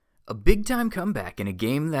A big-time comeback in a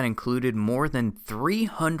game that included more than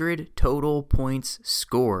 300 total points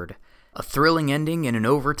scored. A thrilling ending in an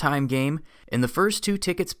overtime game, and the first 2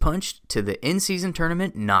 tickets punched to the in-season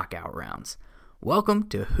tournament knockout rounds. Welcome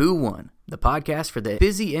to Who Won, the podcast for the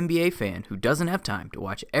busy NBA fan who doesn't have time to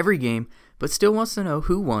watch every game, but still wants to know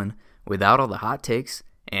who won without all the hot takes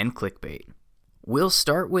and clickbait. We'll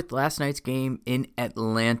start with last night's game in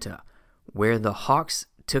Atlanta, where the Hawks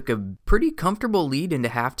took a pretty comfortable lead into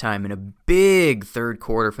halftime, and a big third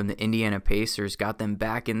quarter from the Indiana Pacers got them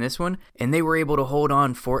back in this one, and they were able to hold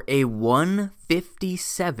on for a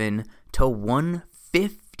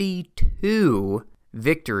 157-152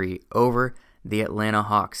 victory over the Atlanta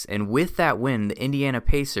Hawks. And with that win, the Indiana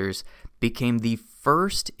Pacers became the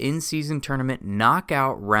first in-season tournament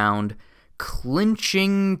knockout round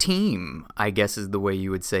clinching team, I guess is the way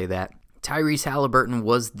you would say that. Tyrese Halliburton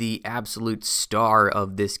was the absolute star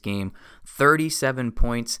of this game. 37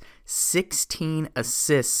 points, 16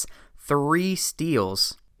 assists, 3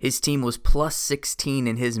 steals. His team was plus 16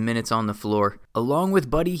 in his minutes on the floor, along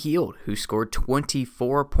with Buddy Hield, who scored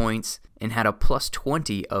 24 points and had a plus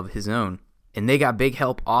 20 of his own. And they got big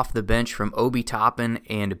help off the bench from Obi Toppin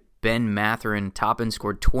and Ben Mathurin. Toppin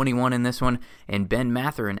scored 21 in this one, and Ben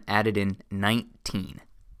Mathurin added in 19.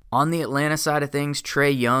 On the Atlanta side of things,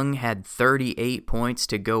 Trae Young had 38 points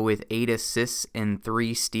to go with 8 assists and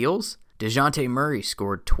 3 steals. DeJounte Murray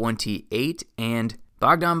scored 28, and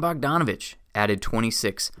Bogdan Bogdanović added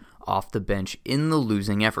 26 off the bench in the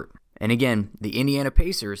losing effort. And again, the Indiana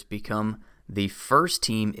Pacers become the first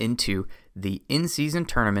team into the in-season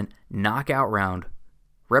tournament knockout round,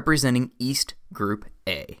 representing East Group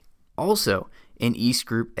A. Also, in East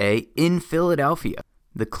Group A in Philadelphia,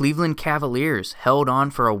 the Cleveland Cavaliers held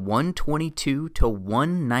on for a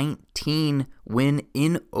 122-119 win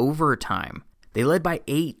in overtime. They led by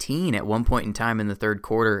 18 at one point in time in the third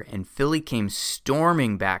quarter, and Philly came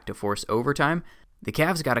storming back to force overtime. The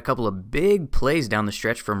Cavs got a couple of big plays down the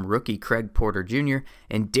stretch from rookie Craig Porter Jr.,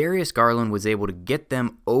 and Darius Garland was able to get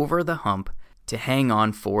them over the hump to hang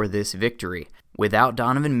on for this victory, without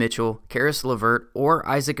Donovan Mitchell, Karis LeVert, or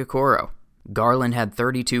Isaac Okoro. Garland had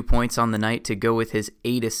 32 points on the night to go with his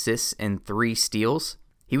 8 assists and 3 steals.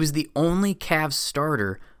 He was the only Cavs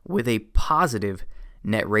starter with a positive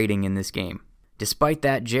net rating in this game. Despite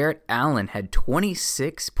that, Jarrett Allen had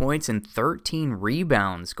 26 points and 13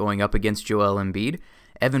 rebounds going up against Joel Embiid.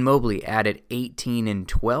 Evan Mobley added 18 and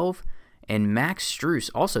 12, and Max Strus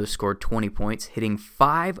also scored 20 points, hitting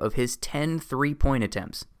 5 of his 10 three-point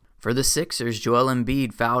attempts. For the Sixers, Joel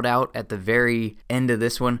Embiid fouled out at the very end of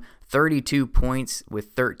this one, 32 points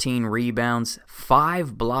with 13 rebounds,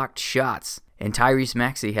 5 blocked shots, and Tyrese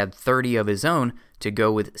Maxey had 30 of his own to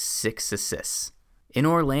go with 6 assists. In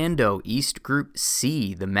Orlando, East Group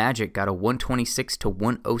C, the Magic got a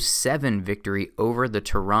 126-107 victory over the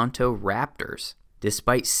Toronto Raptors.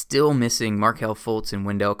 Despite still missing Markelle Fultz and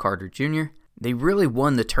Wendell Carter Jr., they really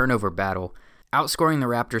won the turnover battle, outscoring the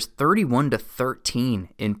Raptors 31-13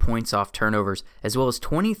 in points off turnovers, as well as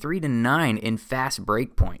 23-9 in fast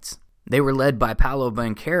break points. They were led by Paolo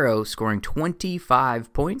Banchero, scoring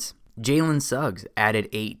 25 points. Jalen Suggs added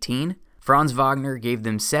 18. Franz Wagner gave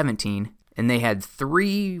them 17, and they had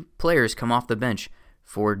 3 players come off the bench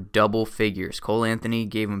for double figures. Cole Anthony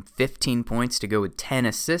gave them 15 points to go with 10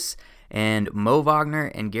 assists, and Mo Wagner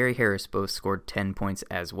and Gary Harris both scored 10 points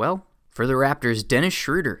as well. For the Raptors, Dennis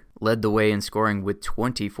Schroeder led the way in scoring with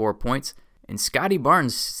 24 points, and Scotty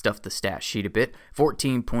Barnes stuffed the stat sheet a bit.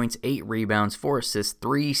 14 points, 8 rebounds, 4 assists,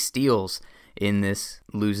 3 steals in this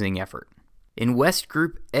losing effort. In West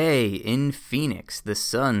Group A in Phoenix, the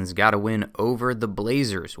Suns got a win over the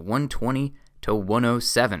Blazers,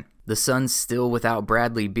 120-107. The Suns still without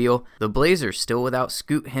Bradley Beal, the Blazers still without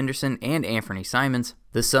Scoot Henderson and Anthony Simons.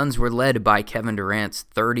 The Suns were led by Kevin Durant's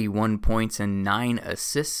 31 points and 9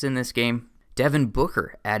 assists in this game. Devin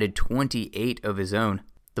Booker added 28 of his own.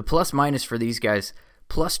 The plus-minus for these guys,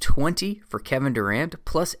 plus 20 for Kevin Durant,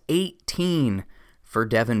 plus 18 for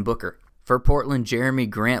Devin Booker. For Portland, Jeremy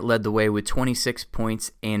Grant led the way with 26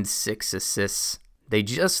 points and 6 assists. They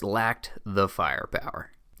just lacked the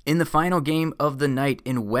firepower. In the final game of the night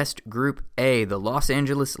in West Group A, the Los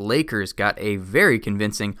Angeles Lakers got a very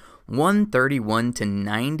convincing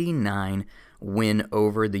 131-99 win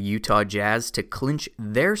over the Utah Jazz to clinch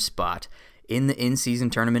their spot in the in-season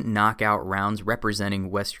tournament knockout rounds representing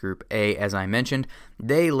West Group A. As I mentioned,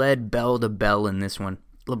 they led bell to bell in this one.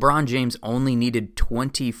 LeBron James only needed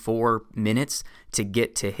 24 minutes to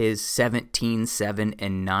get to his 17, 7,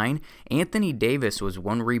 and 9. Anthony Davis was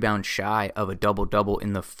 1 rebound shy of a double-double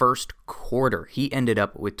in the first quarter. He ended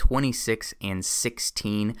up with 26 and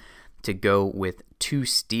 16 to go with 2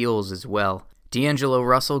 steals as well. D'Angelo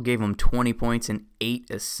Russell gave him 20 points and 8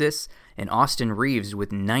 assists, and Austin Reeves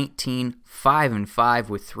with 19, 5 and 5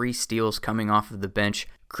 with 3 steals coming off of the bench.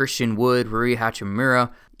 Christian Wood, Rui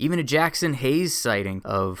Hachimura, even a Jackson Hayes sighting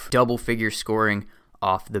of double-figure scoring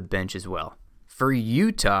off the bench as well. For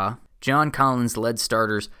Utah, John Collins led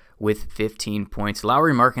starters with 15 points.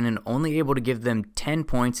 Lauri Markkanen only able to give them 10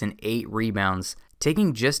 points and 8 rebounds,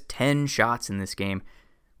 taking just 10 shots in this game.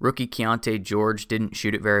 Rookie Keontae George didn't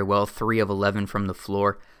shoot it very well, 3 of 11 from the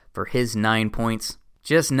floor for his 9 points.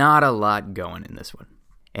 Just not a lot going in this one.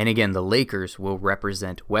 And again, the Lakers will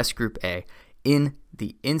represent West Group A in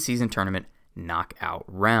the in-season tournament knockout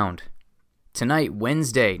round. Tonight,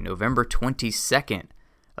 Wednesday, November 22nd,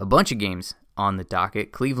 a bunch of games on the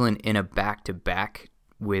docket. Cleveland in a back-to-back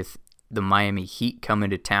with the Miami Heat coming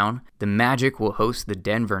to town. The Magic will host the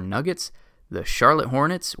Denver Nuggets. The Charlotte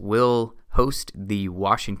Hornets will host the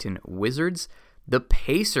Washington Wizards. The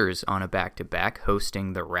Pacers on a back-to-back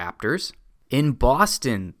hosting the Raptors. In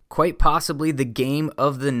Boston, quite possibly the game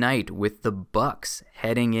of the night with the Bucks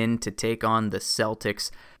heading in to take on the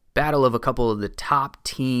Celtics. Battle of a couple of the top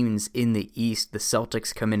teams in the East. The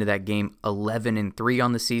Celtics come into that game 11-3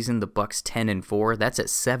 on the season. The Bucks 10-4. That's at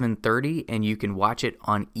 7:30, and you can watch it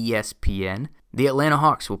on ESPN. The Atlanta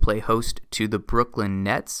Hawks will play host to the Brooklyn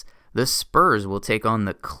Nets. The Spurs will take on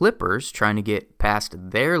the Clippers, trying to get past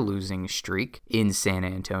their losing streak in San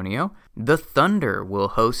Antonio. The Thunder will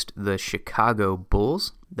host the Chicago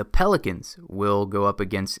Bulls. The Pelicans will go up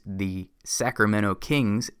against the Sacramento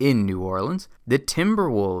Kings in New Orleans. The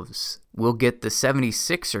Timberwolves will get the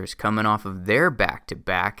 76ers coming off of their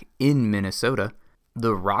back-to-back in Minnesota.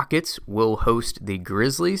 The Rockets will host the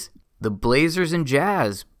Grizzlies. The Blazers and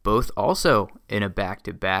Jazz both also in a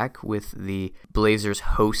back-to-back, with the Blazers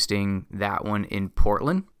hosting that one in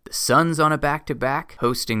Portland. The Suns on a back-to-back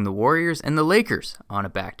hosting the Warriors, and the Lakers on a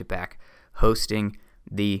back-to-back hosting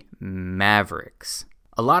the Mavericks.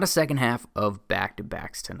 A lot of second half of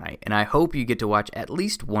back-to-backs tonight, and I hope you get to watch at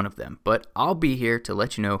least one of them, but I'll be here to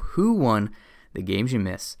let you know who won the games you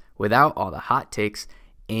miss without all the hot takes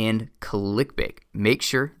and clickbait. Make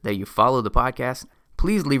sure that you follow the podcast.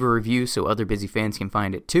 Please leave a review so other busy fans can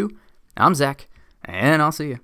find it too. I'm Zach, and I'll see you.